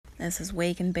This is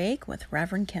Wake and Bake with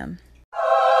Reverend Kim.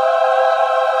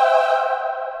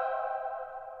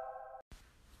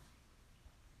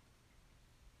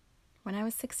 When I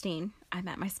was 16, I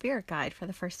met my spirit guide for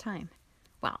the first time.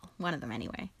 Well, one of them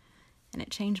anyway. And it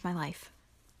changed my life.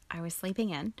 I was sleeping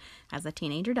in, as a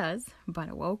teenager does, but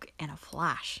awoke in a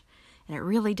flash. And it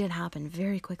really did happen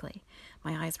very quickly.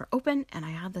 My eyes were open, and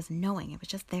I had this knowing, it was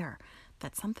just there,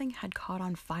 that something had caught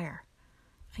on fire.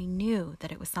 I knew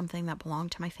that it was something that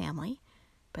belonged to my family,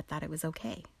 but that it was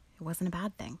okay. It wasn't a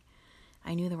bad thing.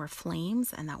 I knew there were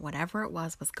flames and that whatever it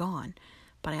was gone,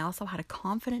 but I also had a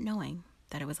confident knowing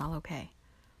that it was all okay.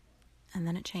 And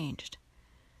then it changed.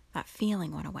 That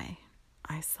feeling went away.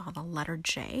 I saw the letter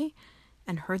J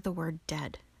and heard the word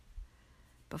dead.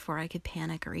 Before I could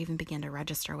panic or even begin to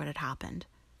register what had happened,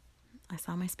 I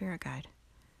saw my spirit guide.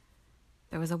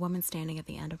 There was a woman standing at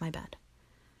the end of my bed.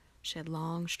 She had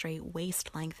long, straight,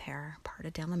 waist-length hair,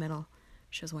 parted down the middle.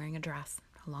 She was wearing a dress,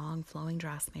 a long, flowing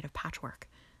dress made of patchwork.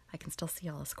 I can still see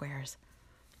all the squares.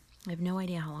 I have no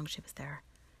idea how long she was there.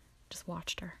 Just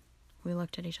watched her. We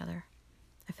looked at each other.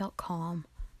 I felt calm,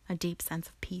 a deep sense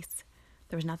of peace.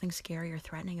 There was nothing scary or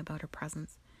threatening about her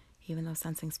presence, even though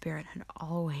sensing spirit had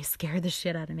always scared the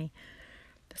shit out of me.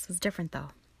 This was different, though.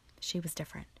 She was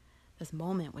different. This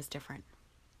moment was different.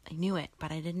 I knew it,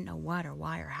 but I didn't know what or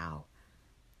why or how.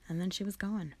 And then she was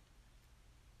gone.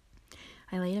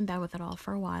 I laid in bed with it all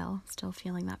for a while, still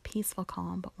feeling that peaceful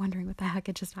calm, but wondering what the heck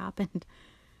had just happened.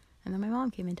 And then my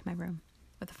mom came into my room,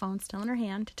 with the phone still in her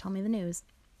hand, to tell me the news.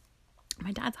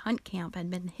 My dad's hunt camp had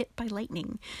been hit by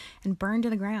lightning and burned to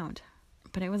the ground.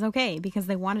 But it was okay, because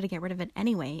they wanted to get rid of it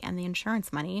anyway, and the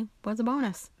insurance money was a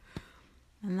bonus.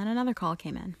 And then another call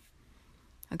came in.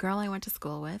 A girl I went to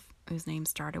school with, whose name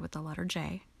started with the letter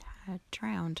J, had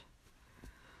drowned.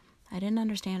 I didn't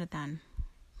understand it then.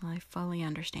 Well, I fully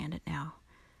understand it now.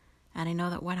 And I know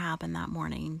that what happened that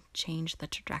morning changed the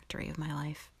trajectory of my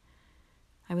life.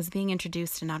 I was being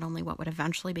introduced to not only what would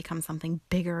eventually become something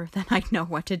bigger than I'd know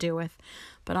what to do with,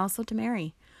 but also to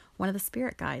Mary, one of the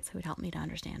spirit guides who had helped me to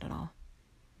understand it all.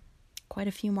 Quite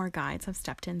a few more guides have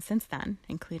stepped in since then,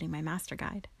 including my master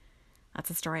guide. That's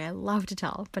a story I love to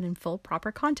tell, but in full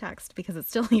proper context, because it's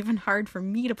still even hard for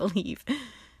me to believe.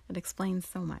 It explains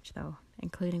so much, though,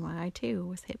 including why I, too,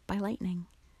 was hit by lightning.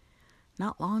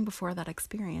 Not long before that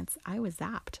experience, I was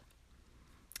zapped.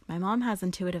 My mom has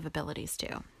intuitive abilities,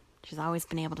 too. She's always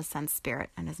been able to sense spirit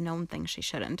and has known things she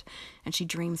shouldn't, and she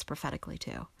dreams prophetically,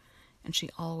 too. And she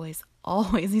always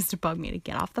used to bug me to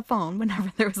get off the phone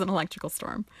whenever there was an electrical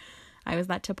storm. I was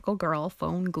that typical girl,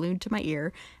 phone glued to my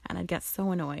ear, and I'd get so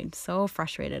annoyed, so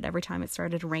frustrated every time it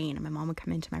started to rain, and my mom would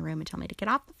come into my room and tell me to get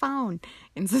off the phone,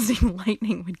 insisting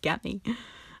lightning would get me.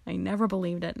 I never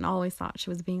believed it and always thought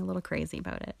she was being a little crazy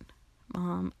about it.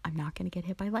 Mom, I'm not going to get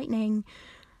hit by lightning.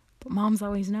 But moms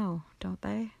always know, don't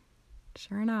they?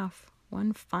 Sure enough,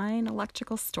 one fine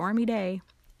electrical stormy day,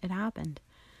 it happened.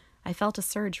 I felt a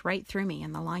surge right through me,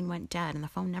 and the line went dead, and the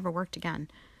phone never worked again.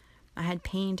 I had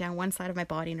pain down one side of my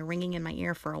body and a ringing in my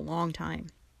ear for a long time.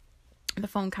 The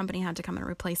phone company had to come and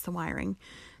replace the wiring.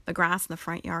 The grass in the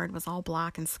front yard was all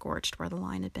black and scorched where the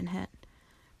line had been hit.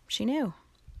 She knew.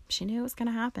 She knew it was going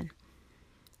to happen.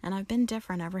 And I've been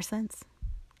different ever since.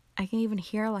 I can even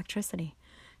hear electricity.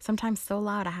 Sometimes so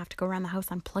loud I have to go around the house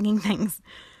unplugging things.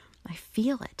 I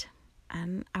feel it.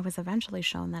 And I was eventually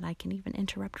shown that I can even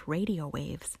interrupt radio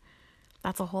waves.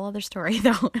 That's a whole other story,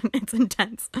 though, and it's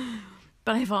intense.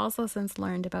 But I've also since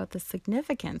learned about the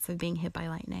significance of being hit by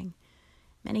lightning.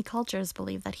 Many cultures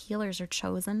believe that healers are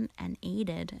chosen and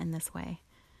aided in this way.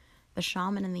 The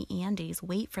shaman in the Andes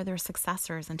wait for their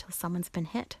successors until someone's been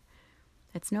hit.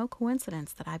 It's no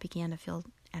coincidence that I began to feel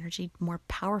energy more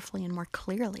powerfully and more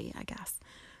clearly, I guess,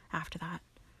 after that.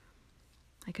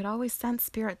 I could always sense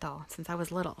spirit, though, since I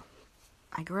was little.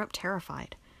 I grew up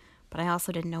terrified, but I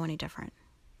also didn't know any different.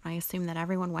 I assumed that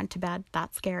everyone went to bed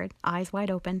that scared, eyes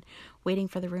wide open, waiting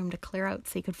for the room to clear out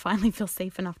so you could finally feel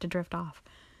safe enough to drift off.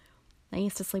 I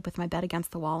used to sleep with my bed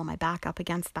against the wall and my back up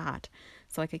against that,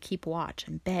 so I could keep watch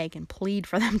and beg and plead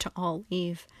for them to all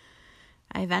leave.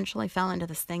 I eventually fell into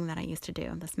this thing that I used to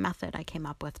do, this method I came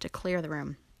up with to clear the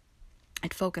room.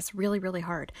 I'd focus really, really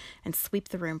hard and sweep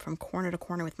the room from corner to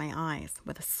corner with my eyes,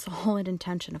 with a solid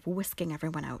intention of whisking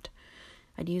everyone out.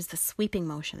 I'd use the sweeping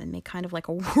motion and make kind of like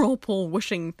a whirlpool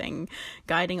whooshing thing,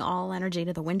 guiding all energy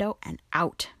to the window and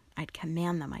out. I'd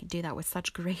command them. I'd do that with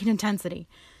such great intensity.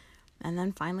 And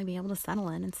then finally be able to settle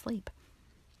in and sleep.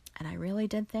 And I really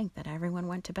did think that everyone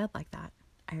went to bed like that.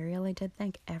 I really did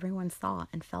think everyone saw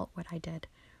and felt what I did.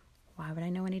 Why would I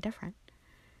know any different?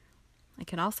 I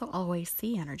could also always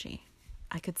see energy.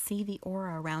 I could see the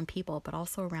aura around people, but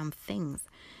also around things.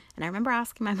 And I remember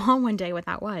asking my mom one day what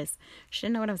that was. She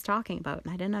didn't know what I was talking about,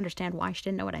 and I didn't understand why she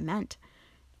didn't know what I meant.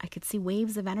 I could see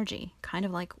waves of energy, kind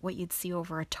of like what you'd see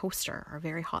over a toaster or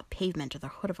very hot pavement or the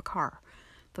hood of a car.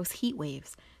 Those heat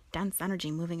waves, dense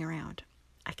energy moving around.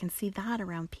 I can see that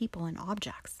around people and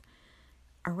objects.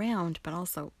 Around, but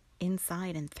also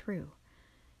inside and through.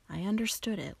 I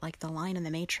understood it like the line in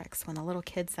The Matrix when the little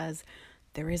kid says,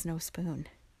 "There is no spoon."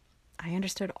 I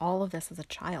understood all of this as a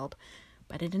child,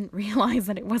 but I didn't realize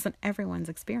that it wasn't everyone's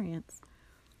experience.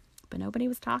 But nobody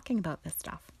was talking about this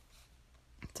stuff.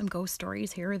 Some ghost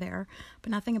stories here or there,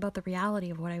 but nothing about the reality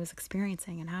of what I was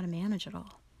experiencing and how to manage it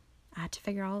all. I had to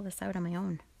figure all this out on my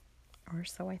own. Or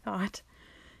so I thought.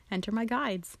 Enter my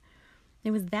guides.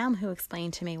 It was them who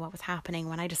explained to me what was happening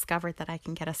when I discovered that I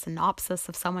can get a synopsis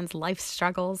of someone's life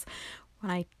struggles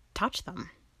when I touch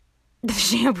them. The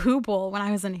shampoo bowl when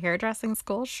I was in hairdressing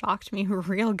school shocked me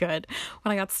real good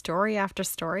when I got story after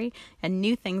story and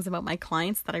knew things about my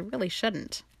clients that I really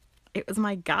shouldn't. It was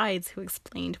my guides who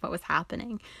explained what was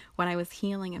happening when I was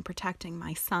healing and protecting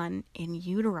my son in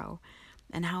utero,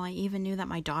 and how I even knew that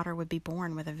my daughter would be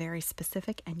born with a very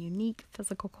specific and unique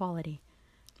physical quality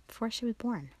before she was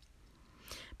born.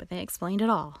 But they explained it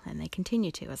all, and they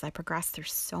continue to as I progress through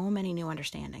so many new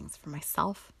understandings for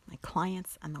myself, my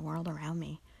clients, and the world around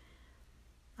me.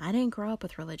 I didn't grow up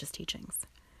with religious teachings.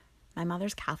 My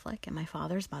mother's Catholic and my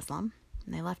father's Muslim,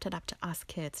 and they left it up to us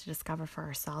kids to discover for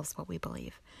ourselves what we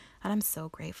believe. And I'm so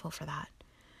grateful for that.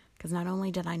 Because not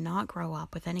only did I not grow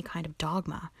up with any kind of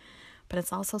dogma, but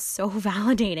it's also so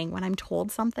validating when I'm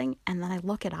told something and then I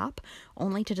look it up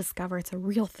only to discover it's a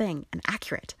real thing and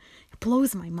accurate. It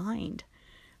blows my mind.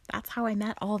 That's how I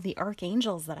met all of the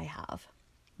archangels that I have.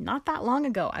 Not that long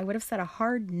ago, I would have said a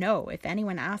hard no if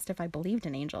anyone asked if I believed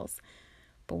in angels.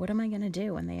 But what am I going to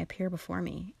do when they appear before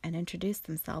me and introduce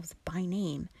themselves by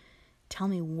name, tell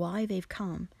me why they've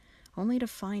come, only to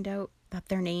find out that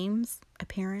their names,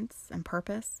 appearance, and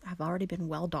purpose have already been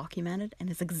well documented and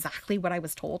is exactly what I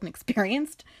was told and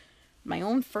experienced? My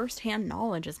own first-hand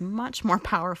knowledge is much more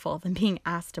powerful than being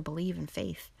asked to believe in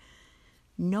faith.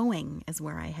 Knowing is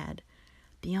where I head,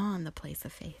 beyond the place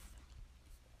of faith.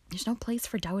 There's no place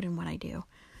for doubt in what I do.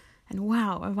 And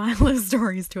wow, have I lived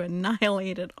stories to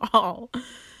annihilate it all.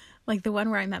 Like the one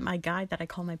where I met my guide that I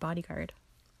call my bodyguard.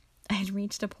 I had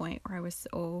reached a point where I was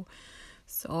so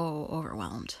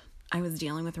overwhelmed. I was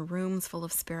dealing with rooms full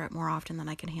of spirit more often than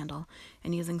I could handle,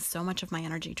 and using so much of my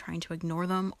energy trying to ignore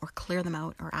them or clear them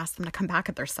out or ask them to come back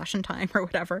at their session time or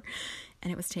whatever,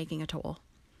 and it was taking a toll.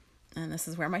 And this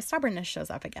is where my stubbornness shows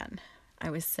up again. I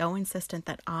was so insistent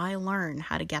that I learn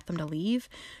how to get them to leave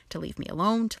me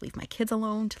alone, to leave my kids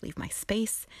alone, to leave my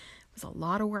space. It was a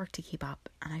lot of work to keep up,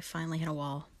 and I finally hit a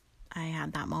wall. I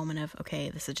had that moment of, okay,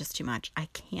 this is just too much. I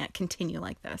can't continue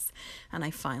like this. And I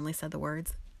finally said the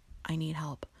words, I need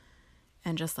help.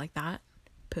 And just like that,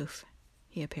 poof,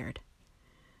 he appeared.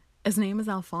 His name is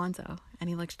Alfonso, and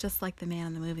he looks just like the man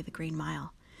in the movie The Green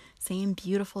Mile. Same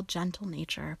beautiful, gentle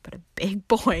nature, but a big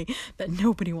boy that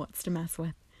nobody wants to mess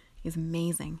with. He's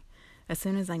amazing. As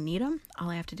soon as I need him, all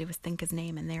I have to do is think his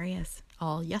name, and there he is.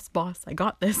 All, yes, boss, I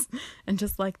got this. And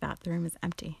just like that, the room is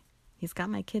empty. He's got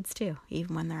my kids too,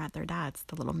 even when they're at their dad's,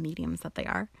 the little mediums that they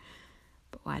are.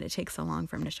 But why did it take so long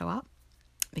for him to show up?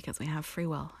 Because we have free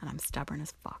will, and I'm stubborn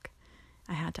as fuck.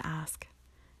 I had to ask.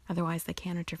 Otherwise, they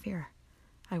can't interfere.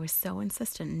 I was so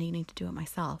insistent in needing to do it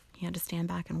myself. He had to stand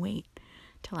back and wait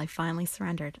till I finally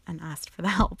surrendered and asked for the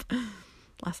help.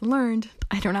 Lesson learned.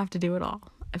 I don't have to do it all.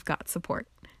 I've got support.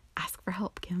 Ask for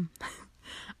help, Kim.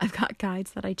 I've got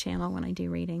guides that I channel when I do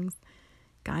readings.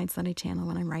 Guides that I channel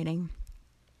when I'm writing.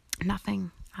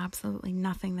 Nothing, absolutely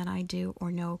nothing that I do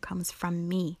or know comes from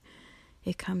me.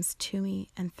 It comes to me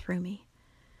and through me.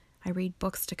 I read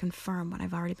books to confirm what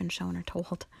I've already been shown or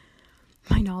told.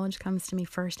 My knowledge comes to me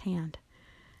firsthand.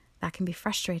 That can be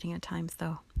frustrating at times,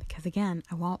 though, because again,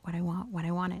 I want what I want when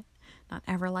I want it, not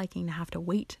ever liking to have to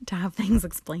wait to have things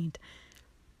explained.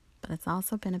 But it's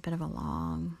also been a bit of a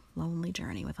long, lonely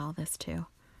journey with all this, too.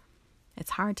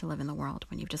 It's hard to live in the world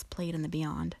when you've just played in the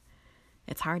beyond.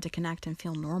 It's hard to connect and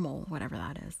feel normal, whatever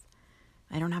that is.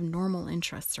 I don't have normal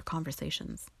interests or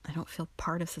conversations. I don't feel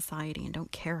part of society and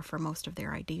don't care for most of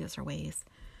their ideas or ways.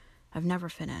 I've never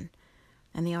fit in,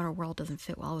 and the outer world doesn't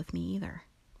fit well with me either.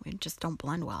 We just don't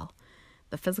blend well.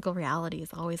 The physical reality is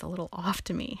always a little off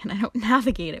to me, and I don't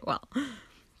navigate it well.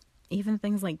 Even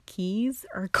things like keys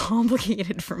are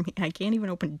complicated for me. I can't even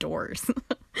open doors.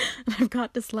 And I've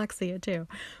got dyslexia too,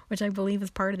 which I believe is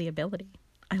part of the ability.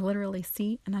 I literally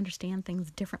see and understand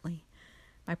things differently.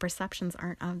 My perceptions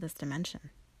aren't of this dimension.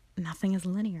 Nothing is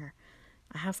linear.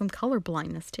 I have some color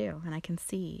blindness too, and I can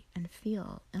see and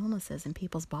feel illnesses in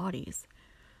people's bodies.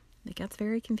 It gets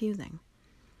very confusing.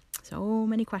 So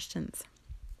many questions.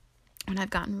 And I've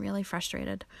gotten really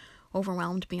frustrated,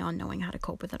 overwhelmed beyond knowing how to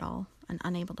cope with it all, and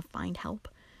unable to find help,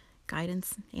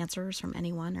 guidance, answers from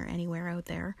anyone or anywhere out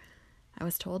there. I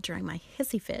was told during my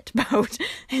hissy fit about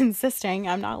insisting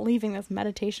I'm not leaving this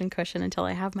meditation cushion until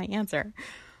I have my answer,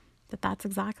 that that's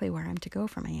exactly where I'm to go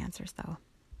for my answers, though.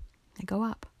 I go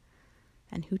up.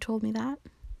 And who told me that?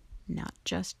 Not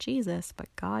just Jesus,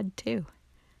 but God too.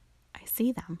 I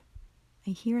see them. I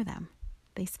hear them.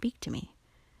 They speak to me.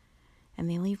 And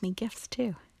they leave me gifts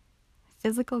too.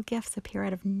 Physical gifts appear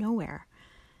out of nowhere.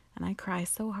 And I cry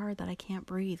so hard that I can't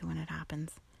breathe when it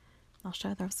happens. I'll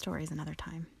share those stories another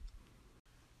time.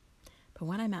 But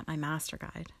when I met my master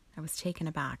guide, I was taken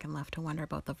aback and left to wonder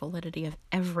about the validity of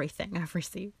everything I've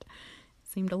received.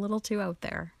 It seemed a little too out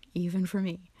there, even for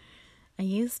me. I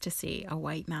used to see a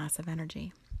white mass of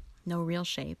energy. No real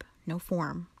shape, no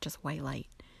form, just white light.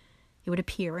 It would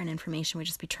appear and information would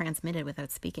just be transmitted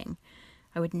without speaking.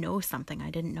 I would know something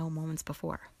I didn't know moments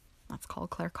before. That's called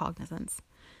claircognizance.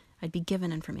 I'd be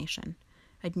given information.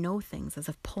 I'd know things as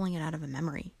if pulling it out of a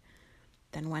memory.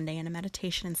 Then one day in a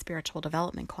meditation and spiritual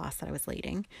development class that I was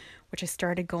leading, which I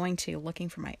started going to looking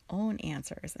for my own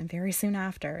answers, and very soon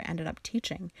after ended up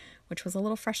teaching, which was a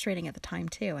little frustrating at the time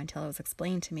too, until it was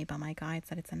explained to me by my guides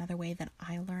that it's another way that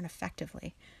I learn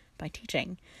effectively, by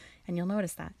teaching. And you'll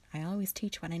notice that I always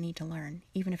teach what I need to learn,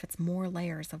 even if it's more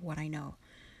layers of what I know.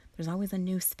 There's always a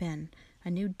new spin,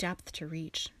 a new depth to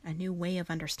reach, a new way of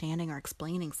understanding or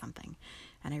explaining something,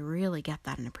 and I really get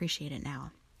that and appreciate it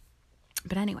now.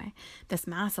 But anyway, this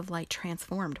mass of light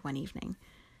transformed one evening.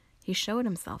 He showed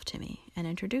himself to me and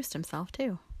introduced himself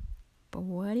too. But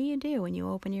what do you do when you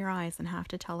open your eyes and have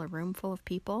to tell a room full of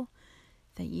people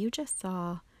that you just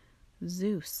saw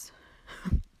Zeus?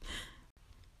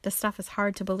 This stuff is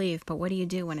hard to believe, but what do you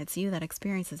do when it's you that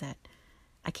experiences it?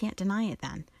 I can't deny it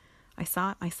then. I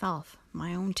saw it myself,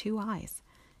 my own 2 eyes.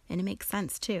 And it makes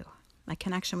sense too. My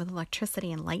connection with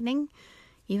electricity and lightning,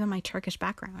 even my Turkish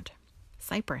background.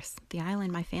 Cyprus, the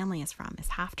island my family is from, is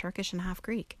half Turkish and half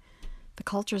Greek. The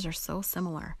cultures are so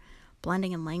similar,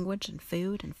 blending in language and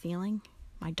food and feeling.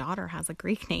 My daughter has a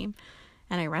Greek name,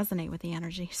 and I resonate with the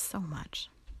energy so much.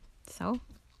 So,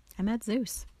 I met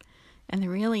Zeus. And the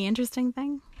really interesting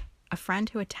thing, a friend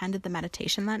who attended the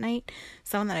meditation that night,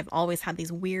 someone that I've always had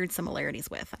these weird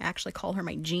similarities with. I actually call her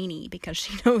my genie because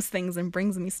she knows things and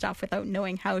brings me stuff without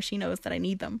knowing how she knows that I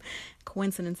need them.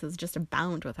 Coincidences just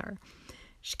abound with her.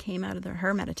 She came out of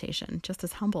her meditation just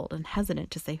as humbled and hesitant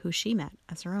to say who she met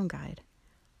as her own guide.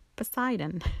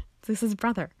 Poseidon, Zeus's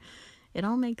brother. It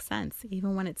all makes sense,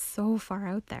 even when it's so far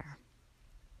out there.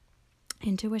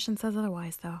 Intuition says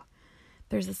otherwise, though.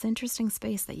 There's this interesting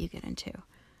space that you get into,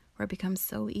 where it becomes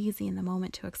so easy in the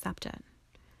moment to accept it.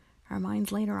 Our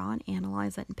minds later on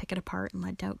analyze it and pick it apart and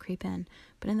let doubt creep in.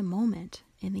 But in the moment,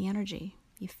 in the energy,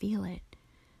 you feel it.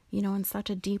 You know, in such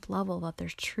a deep level that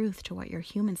there's truth to what your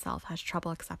human self has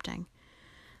trouble accepting.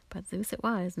 But Zeus it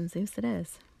was, and Zeus it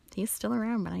is. He's still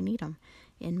around, but I need him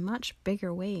in much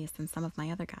bigger ways than some of my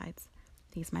other guides.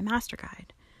 He's my master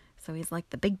guide. So he's like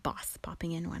the big boss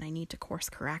popping in when I need to course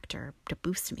correct or to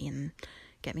boost me and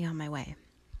get me on my way.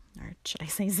 Or should I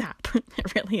say zap?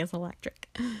 It really is electric.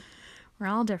 We're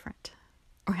all different.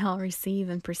 We all receive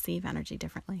and perceive energy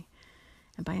differently.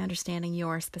 And by understanding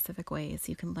your specific ways,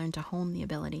 you can learn to hone the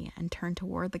ability and turn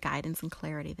toward the guidance and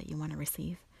clarity that you want to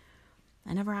receive.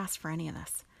 I never asked for any of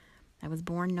this. I was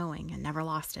born knowing and never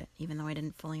lost it, even though I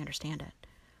didn't fully understand it.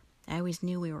 I always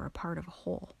knew we were a part of a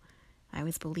whole. I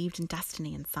always believed in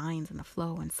destiny and signs and the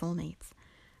flow and soulmates.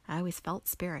 I always felt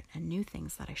spirit and knew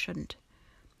things that I shouldn't.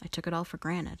 I took it all for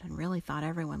granted and really thought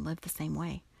everyone lived the same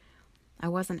way. I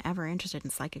wasn't ever interested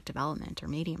in psychic development or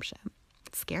mediumship.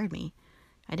 It scared me.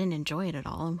 I didn't enjoy it at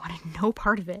all and wanted no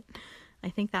part of it. I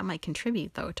think that might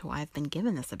contribute, though, to why I've been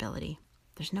given this ability.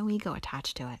 There's no ego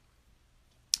attached to it.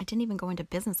 I didn't even go into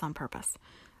business on purpose.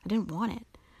 I didn't want it.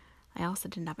 I also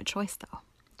didn't have a choice, though.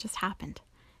 It just happened.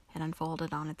 It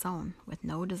unfolded on its own, with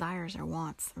no desires or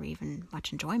wants, or even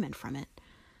much enjoyment from it.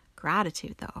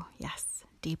 Gratitude, though, yes,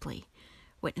 deeply.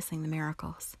 Witnessing the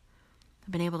miracles.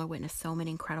 I've been able to witness so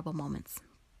many incredible moments.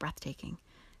 Breathtaking.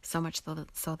 So much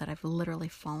so that I've literally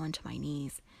fallen to my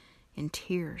knees, in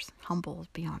tears, humbled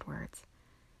beyond words.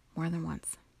 More than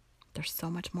once. There's so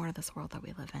much more to this world that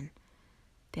we live in.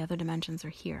 The other dimensions are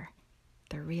here.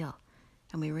 They're real.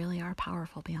 And we really are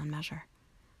powerful beyond measure.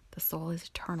 The soul is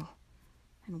eternal.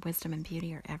 And wisdom and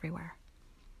beauty are everywhere.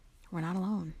 We're not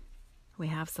alone. We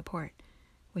have support.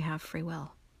 We have free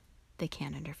will. They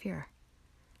can't interfere.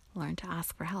 Learn to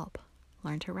ask for help.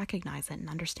 Learn to recognize it and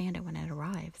understand it when it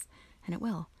arrives. And it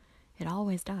will. It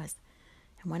always does.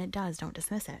 And when it does, don't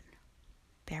dismiss it.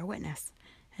 Bear witness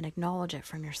and acknowledge it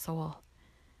from your soul.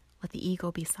 Let the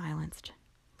ego be silenced.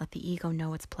 Let the ego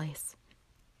know its place.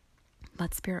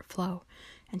 Let spirit flow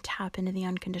and tap into the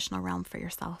unconditional realm for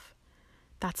yourself.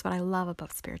 That's what I love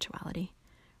about spirituality.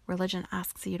 Religion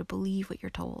asks you to believe what you're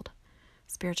told.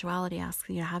 Spirituality asks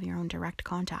you to have your own direct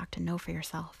contact and know for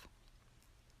yourself.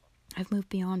 I've moved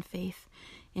beyond faith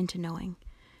into knowing,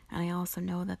 and I also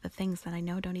know that the things that I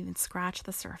know don't even scratch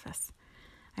the surface.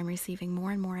 I'm receiving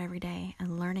more and more every day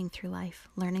and learning through life,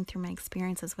 learning through my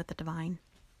experiences with the divine.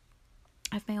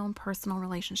 I have my own personal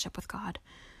relationship with God,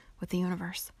 with the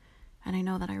universe, and I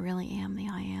know that I really am the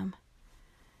I am.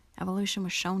 Evolution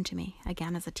was shown to me,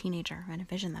 again as a teenager, in a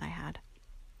vision that I had.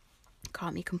 It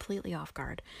caught me completely off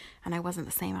guard, and I wasn't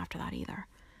the same after that either.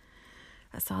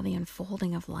 I saw the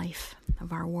unfolding of life,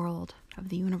 of our world, of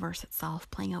the universe itself,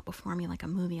 playing out before me like a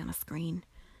movie on a screen.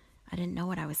 I didn't know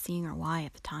what I was seeing or why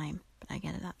at the time, but I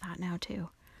get it at that now too.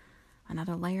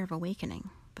 Another layer of awakening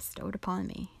bestowed upon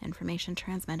me, information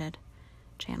transmitted,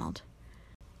 channeled.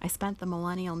 I spent the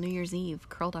millennial New Year's Eve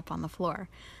curled up on the floor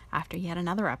after yet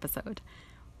another episode,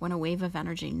 when a wave of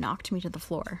energy knocked me to the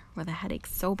floor with a headache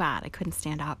so bad I couldn't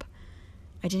stand up.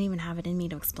 I didn't even have it in me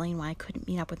to explain why I couldn't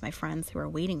meet up with my friends who were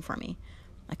waiting for me.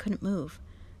 I couldn't move,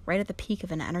 right at the peak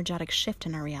of an energetic shift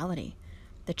in our reality.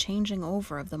 The changing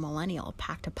over of the millennial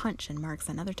packed a punch and marks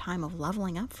another time of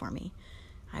leveling up for me.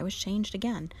 I was changed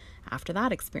again after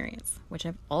that experience, which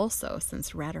I've also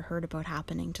since read or heard about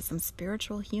happening to some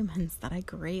spiritual humans that I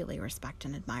greatly respect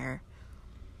and admire.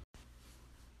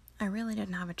 I really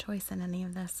didn't have a choice in any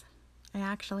of this. I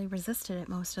actually resisted it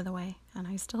most of the way, and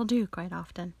I still do quite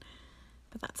often.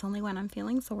 But that's only when I'm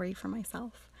feeling sorry for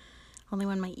myself. Only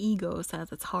when my ego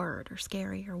says it's hard or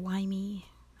scary or why me,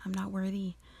 I'm not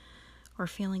worthy, or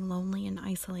feeling lonely and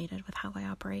isolated with how I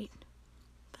operate.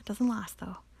 That doesn't last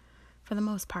though. For the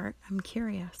most part, I'm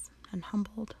curious and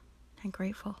humbled and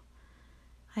grateful.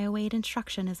 I await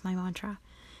instruction is my mantra,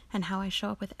 and how I show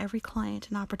up with every client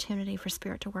an opportunity for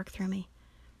spirit to work through me.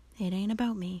 It ain't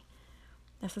about me.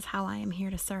 This is how I am here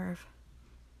to serve.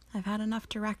 I've had enough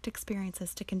direct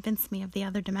experiences to convince me of the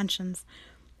other dimensions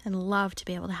and love to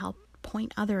be able to help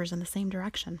point others in the same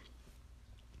direction.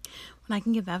 When I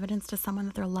can give evidence to someone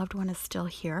that their loved one is still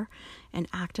here and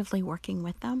actively working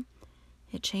with them,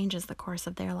 it changes the course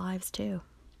of their lives too.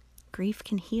 Grief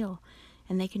can heal,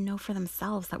 and they can know for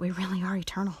themselves that we really are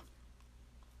eternal.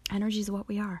 Energy is what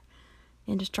we are,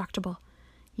 indestructible,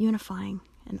 unifying,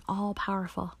 and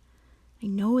all-powerful. I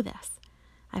know this.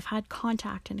 I've had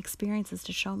contact and experiences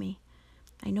to show me.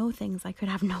 I know things I could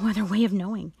have no other way of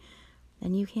knowing,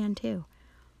 and you can too.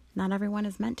 Not everyone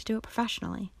is meant to do it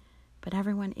professionally, but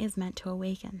everyone is meant to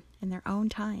awaken in their own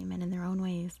time and in their own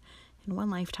ways, in one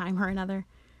lifetime or another.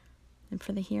 And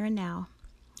for the here and now,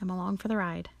 I'm along for the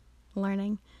ride,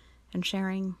 learning and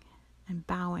sharing and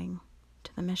bowing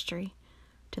to the mystery,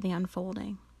 to the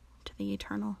unfolding, to the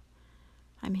eternal.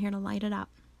 I'm here to light it up,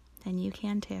 and you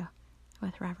can too,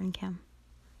 with Reverend Kim.